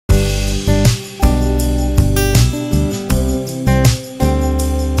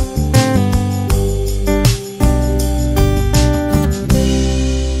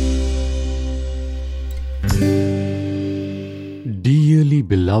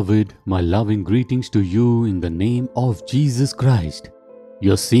Beloved, my loving greetings to you in the name of Jesus Christ.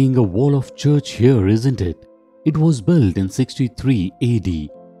 You're seeing a wall of church here, isn't it? It was built in 63 AD.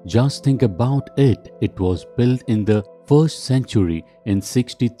 Just think about it. It was built in the 1st century in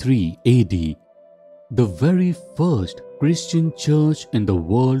 63 AD. The very first Christian church in the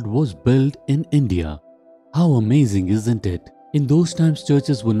world was built in India. How amazing, isn't it? In those times,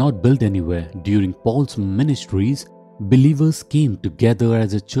 churches were not built anywhere. During Paul's ministries, believers came together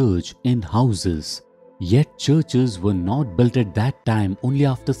as a church in houses. Yet churches were not built at that time. Only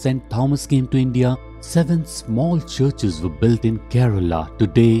after St. Thomas came to India, 7 small churches were built in Kerala.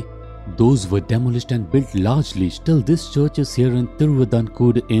 Today, those were demolished and built largely. Still, this church is here in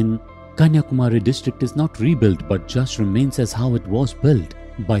Thiruvidankod in Kanyakumari district is not rebuilt but just remains as how it was built.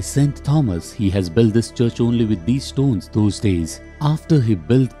 By St. Thomas, he has built this church only with these stones those days. After he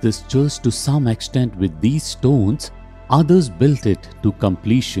built this church to some extent with these stones, others built it to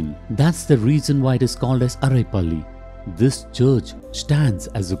completion. That's the reason why it is called as Araipalli. This church stands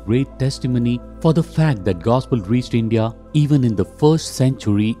as a great testimony for the fact that gospel reached India even in the 1st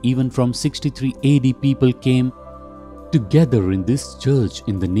century. Even from 63 AD, people came together in this church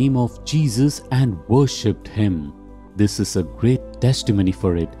in the name of Jesus and worshipped him. This is a great testimony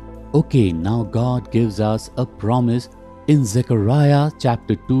for it. Okay, now God gives us a promise in Zechariah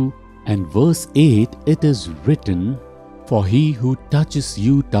chapter 2 and verse 8. It is written, "For he who touches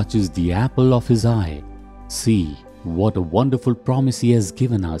you touches the apple of his eye." See, what a wonderful promise he has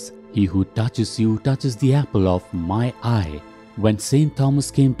given us. He who touches you touches the apple of my eye. When St. Thomas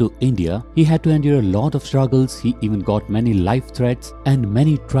came to India, he had to endure a lot of struggles. He even got many life threats and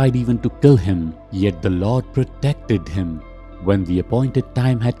many tried even to kill him. Yet the Lord protected him. When the appointed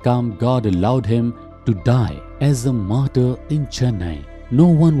time had come, God allowed him to die as a martyr in Chennai. No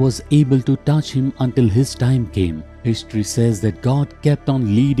one was able to touch him until his time came. History says that God kept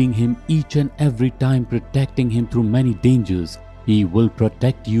on leading him each and every time, protecting him through many dangers. He will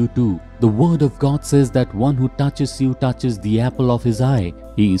protect you too. The word of God says that one who touches you touches the apple of his eye.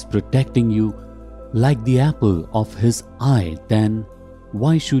 He is protecting you like the apple of his eye. Then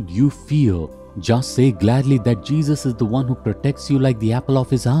why should you fear? Just say gladly that Jesus is the one who protects you like the apple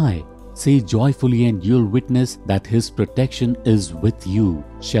of his eye. Say joyfully and you'll witness that his protection is with you.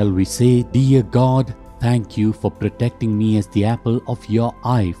 Shall we say, "Dear God, thank you for protecting me as the apple of your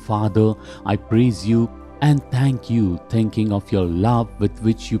eye. Father, I praise you and thank you, thinking of your love with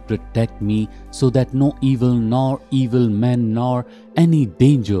which you protect me, so that no evil nor evil men nor any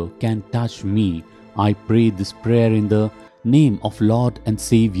danger can touch me. I pray this prayer in the name of Lord and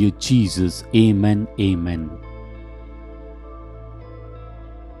Savior Jesus. Amen. Amen."